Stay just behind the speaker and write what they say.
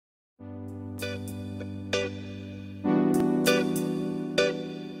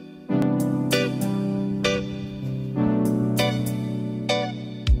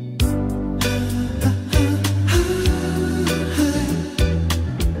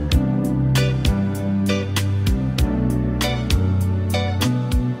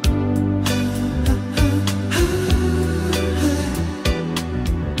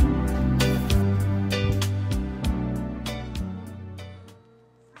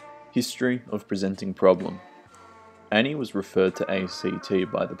History of presenting problem. Annie was referred to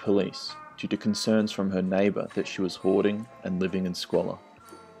ACT by the police due to concerns from her neighbour that she was hoarding and living in squalor.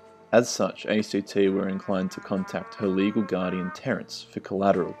 As such, ACT were inclined to contact her legal guardian Terence for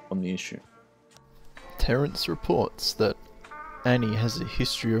collateral on the issue. Terence reports that Annie has a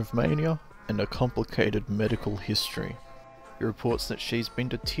history of mania and a complicated medical history. He reports that she's been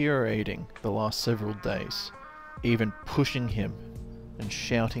deteriorating the last several days, even pushing him and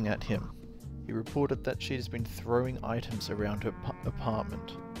shouting at him. He reported that she has been throwing items around her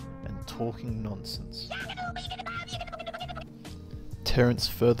apartment and talking nonsense. Terence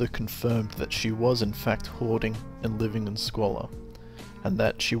further confirmed that she was in fact hoarding and living in squalor, and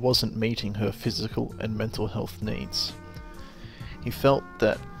that she wasn't meeting her physical and mental health needs. He felt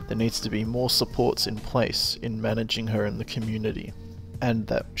that there needs to be more supports in place in managing her in the community, and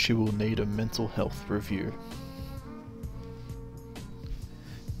that she will need a mental health review.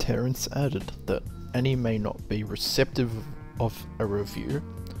 Terence added that Annie may not be receptive of a review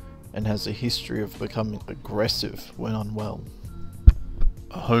and has a history of becoming aggressive when unwell.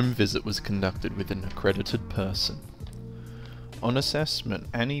 A home visit was conducted with an accredited person. On assessment,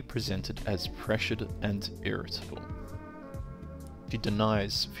 Annie presented as pressured and irritable. She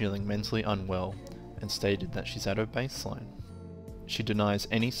denies feeling mentally unwell and stated that she's at her baseline. She denies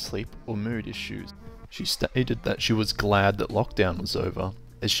any sleep or mood issues. She stated that she was glad that lockdown was over,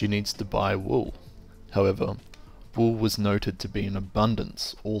 as she needs to buy wool. However, wool was noted to be in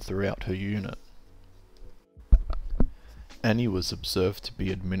abundance all throughout her unit. Annie was observed to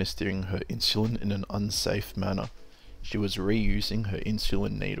be administering her insulin in an unsafe manner. She was reusing her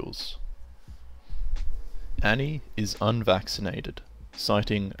insulin needles. Annie is unvaccinated,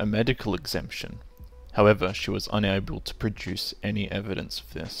 citing a medical exemption. However, she was unable to produce any evidence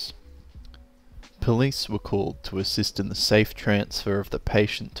of this. Police were called to assist in the safe transfer of the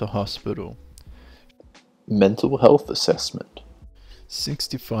patient to hospital. Mental health assessment.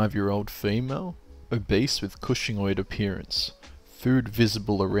 65-year-old female, obese with Cushingoid appearance, food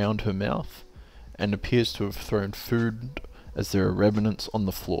visible around her mouth, and appears to have thrown food as there are remnants on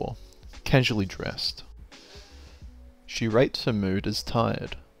the floor, casually dressed. She rates her mood as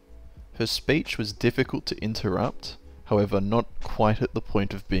tired. Her speech was difficult to interrupt, however not quite at the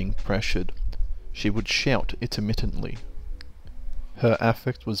point of being pressured. She would shout intermittently. Her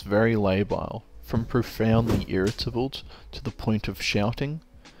affect was very labile, from profoundly irritable to the point of shouting,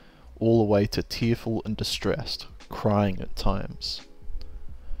 all the way to tearful and distressed, crying at times.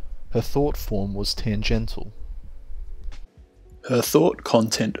 Her thought form was tangential. Her thought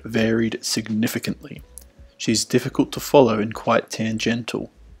content varied significantly. She's difficult to follow and quite tangential,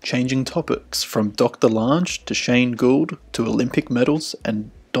 changing topics from Dr. Lange to Shane Gould to Olympic medals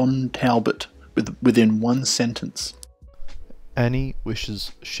and Don Talbot within one sentence. Annie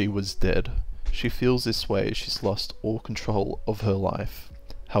wishes she was dead. She feels this way as she's lost all control of her life.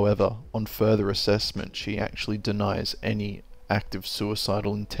 However, on further assessment, she actually denies any active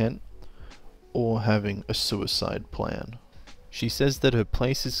suicidal intent or having a suicide plan. She says that her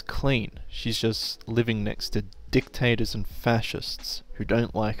place is clean. She's just living next to dictators and fascists who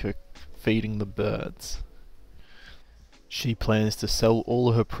don't like her feeding the birds. She plans to sell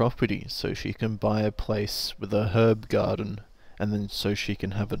all her property so she can buy a place with a herb garden and then so she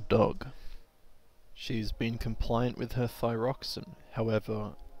can have a dog. She's been compliant with her thyroxine,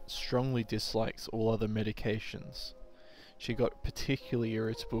 however, strongly dislikes all other medications. She got particularly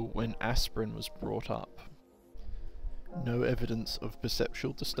irritable when aspirin was brought up. No evidence of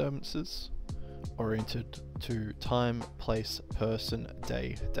perceptual disturbances, oriented to time, place, person,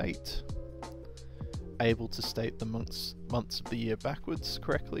 day, date. Able to state the months of the year backwards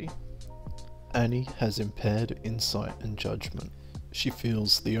correctly. Annie has impaired insight and judgment. She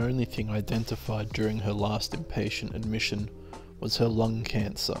feels the only thing identified during her last inpatient admission was her lung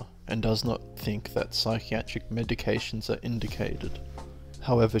cancer and does not think that psychiatric medications are indicated.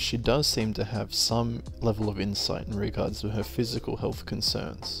 However, she does seem to have some level of insight in regards to her physical health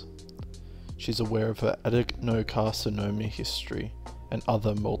concerns. She's aware of her adenocarcinoma history and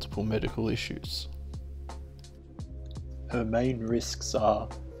other multiple medical issues. Her main risks are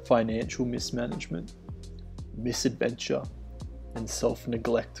financial mismanagement, misadventure, and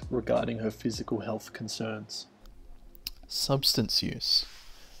self-neglect regarding her physical health concerns. Substance use.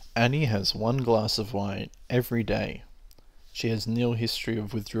 Annie has 1 glass of wine every day. She has nil history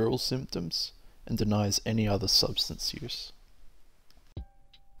of withdrawal symptoms and denies any other substance use.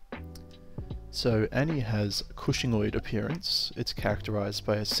 So Annie has Cushingoid appearance. It's characterized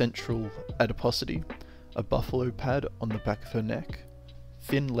by a central adiposity, a buffalo pad on the back of her neck,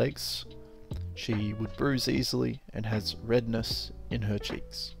 thin legs. She would bruise easily and has redness in her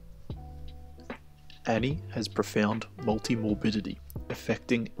cheeks. Annie has profound multimorbidity,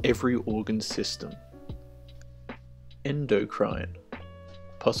 affecting every organ system. Endocrine.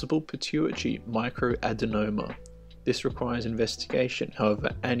 Possible pituitary microadenoma. This requires investigation,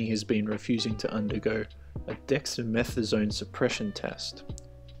 however Annie has been refusing to undergo a dexamethasone suppression test.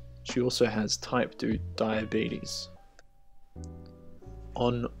 She also has type 2 diabetes.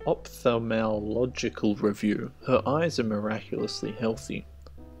 On ophthalmological review, her eyes are miraculously healthy.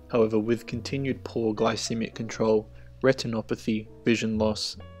 However, with continued poor glycemic control, retinopathy, vision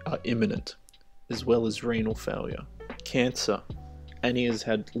loss are imminent, as well as renal failure. Cancer. Annie has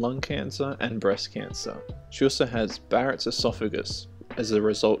had lung cancer and breast cancer. She also has Barrett's esophagus as a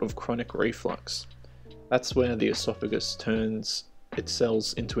result of chronic reflux. That's where the esophagus turns its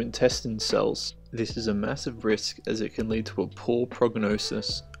cells into intestine cells. This is a massive risk as it can lead to a poor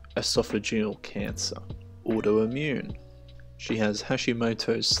prognosis, esophageal cancer. Autoimmune. She has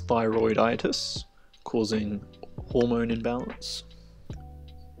Hashimoto's thyroiditis, causing hormone imbalance.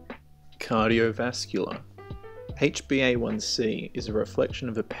 Cardiovascular. HbA1c is a reflection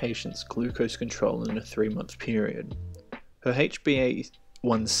of a patient's glucose control in a 3-month period. Her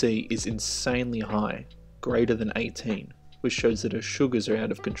HbA1c is insanely high, greater than 18, which shows that her sugars are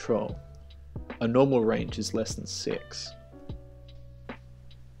out of control. A normal range is less than 6.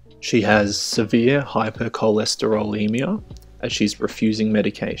 She has severe hypercholesterolemia, as she's refusing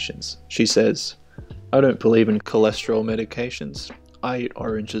medications. She says, "I don't believe in cholesterol medications. I eat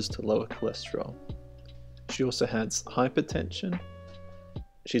oranges to lower cholesterol." She also has hypertension.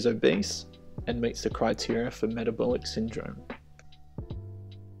 She's obese and meets the criteria for metabolic syndrome.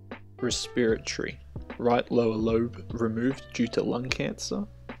 Respiratory. Right lower lobe removed due to lung cancer.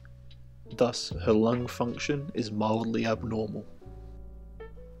 Thus, her lung function is mildly abnormal.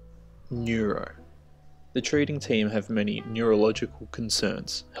 Neuro. The treating team have many neurological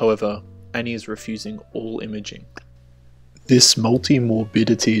concerns. However, Annie is refusing all imaging. This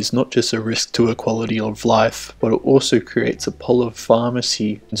multi-morbidity is not just a risk to her quality of life, but it also creates a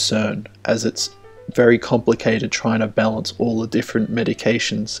polypharmacy concern, as it's very complicated trying to balance all the different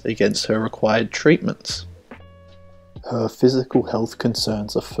medications against her required treatments. Her physical health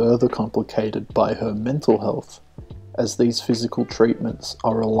concerns are further complicated by her mental health, as these physical treatments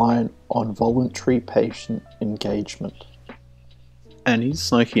are reliant on voluntary patient engagement. Annie's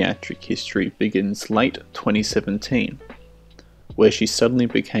psychiatric history begins late 2017, where she suddenly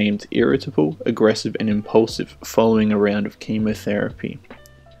became irritable, aggressive and impulsive following a round of chemotherapy.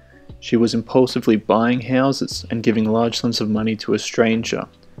 She was impulsively buying houses and giving large sums of money to a stranger.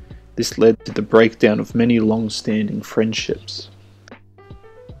 This led to the breakdown of many long-standing friendships.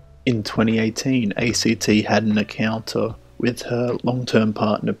 In 2018, ACT had an encounter with her long-term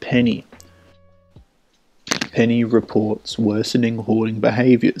partner Penny. Penny reports worsening hoarding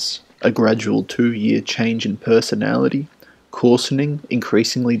behaviours, a gradual 2-year change in personality, coarsening,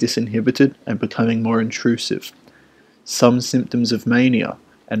 increasingly disinhibited and becoming more intrusive, some symptoms of mania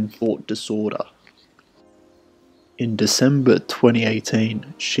and thought disorder. In December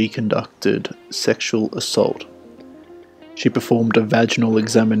 2018, she conducted sexual assault. She performed a vaginal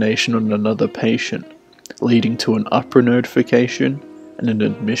examination on another patient, leading to an UPRA notification and an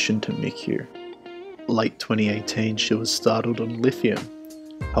admission to MICU. Late 2018, she was started on lithium.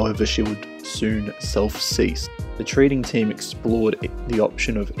 However, she would soon self-cease. The treating team explored the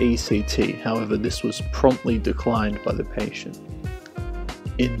option of ECT, however this was promptly declined by the patient.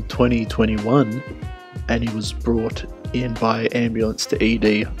 In 2021, Annie was brought in by ambulance to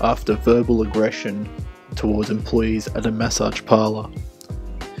ED after verbal aggression towards employees at a massage parlour.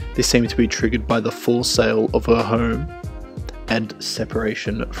 This seemed to be triggered by the forced sale of her home and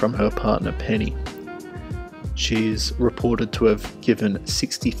separation from her partner Penny. She is reported to have given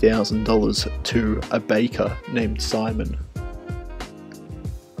 $60,000 to a baker named Simon.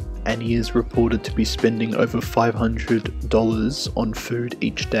 Annie is reported to be spending over $500 on food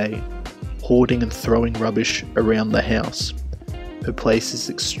each day, hoarding and throwing rubbish around the house. Her place is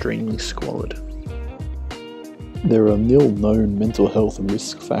extremely squalid. There are nil known mental health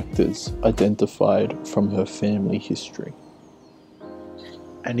risk factors identified from her family history.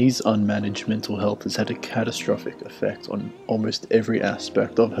 Annie's unmanaged mental health has had a catastrophic effect on almost every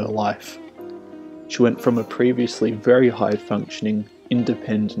aspect of her life. She went from a previously very high-functioning,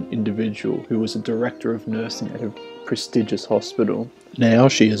 independent individual who was a director of nursing at a prestigious hospital. Now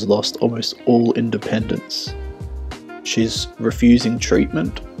she has lost almost all independence. She's refusing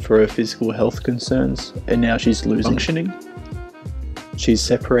treatment for her physical health concerns, and now she's losing functioning. She's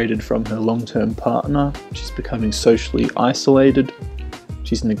separated from her long-term partner. She's becoming socially isolated.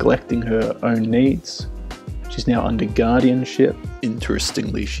 She's neglecting her own needs. She's now under guardianship.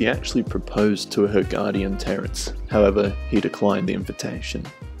 Interestingly, she actually proposed to her guardian Terence, however, he declined the invitation.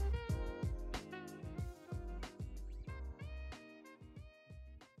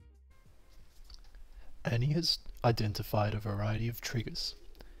 Annie has identified a variety of triggers.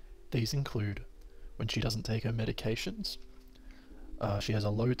 These include when she doesn't take her medications, she has a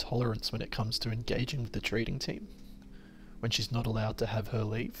low tolerance when it comes to engaging with the treating team, when she's not allowed to have her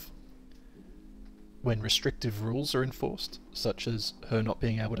leave, when restrictive rules are enforced, such as her not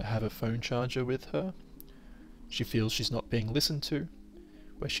being able to have a phone charger with her, she feels she's not being listened to,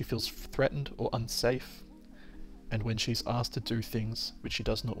 where she feels threatened or unsafe, and when she's asked to do things which she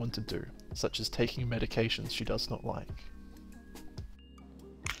does not want to do, such as taking medications she does not like.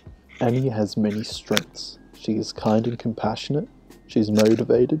 Annie has many strengths. She is kind and compassionate. She's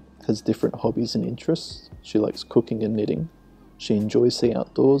motivated, has different hobbies and interests. She likes cooking and knitting. She enjoys the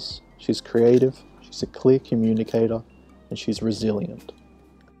outdoors. She's creative. She's a clear communicator. And she's resilient.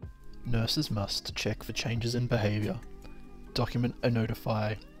 Nurses must check for changes in behaviour, document and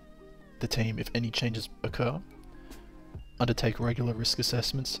notify the team if any changes occur, undertake regular risk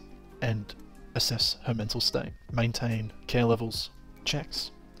assessments and assess her mental state, maintain care levels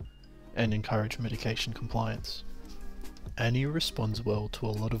checks, and encourage medication compliance. Annie responds well to a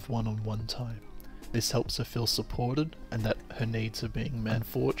lot of one-on-one time. This helps her feel supported and that her needs are being met.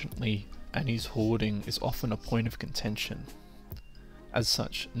 Unfortunately, Annie's hoarding is often a point of contention. As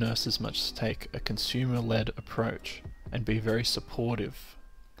such, nurses must take a consumer-led approach and be very supportive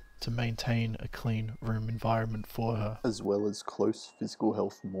to maintain a clean room environment for her, as well as close physical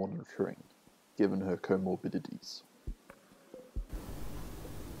health monitoring, given her comorbidities.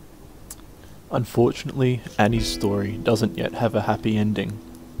 Unfortunately, Annie's story doesn't yet have a happy ending.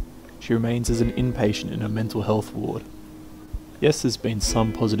 She remains as an inpatient in a mental health ward. Yes, there's been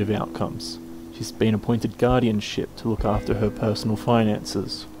some positive outcomes. She's been appointed guardianship to look after her personal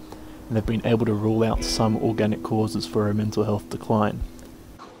finances, and they've been able to rule out some organic causes for her mental health decline.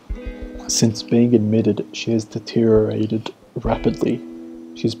 Since being admitted, she has deteriorated rapidly.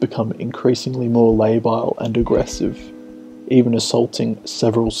 She's become increasingly more labile and aggressive, even assaulting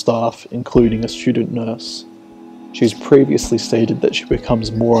several staff, including a student nurse. She's previously stated that she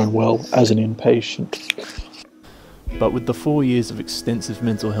becomes more unwell as an inpatient. But with the 4 years of extensive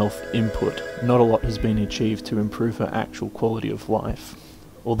mental health input, not a lot has been achieved to improve her actual quality of life.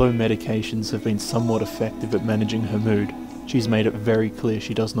 Although medications have been somewhat effective at managing her mood, she's made it very clear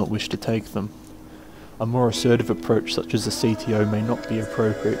she does not wish to take them. A more assertive approach such as a CTO may not be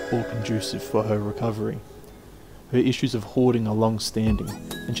appropriate or conducive for her recovery. Her issues of hoarding are long-standing,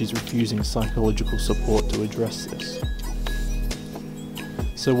 and she's refusing psychological support to address this.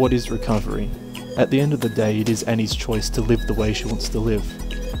 So what is recovery? At the end of the day, it is Annie's choice to live the way she wants to live.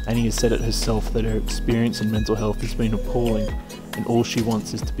 Annie has said it herself that her experience in mental health has been appalling, and all she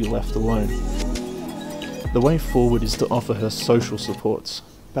wants is to be left alone. The way forward is to offer her social supports,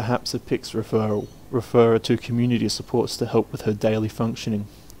 perhaps a PICS referral, refer her to community supports to help with her daily functioning.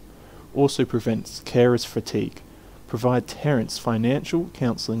 Also prevents carers fatigue, provide Terence financial,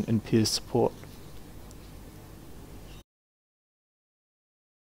 counselling and peer support.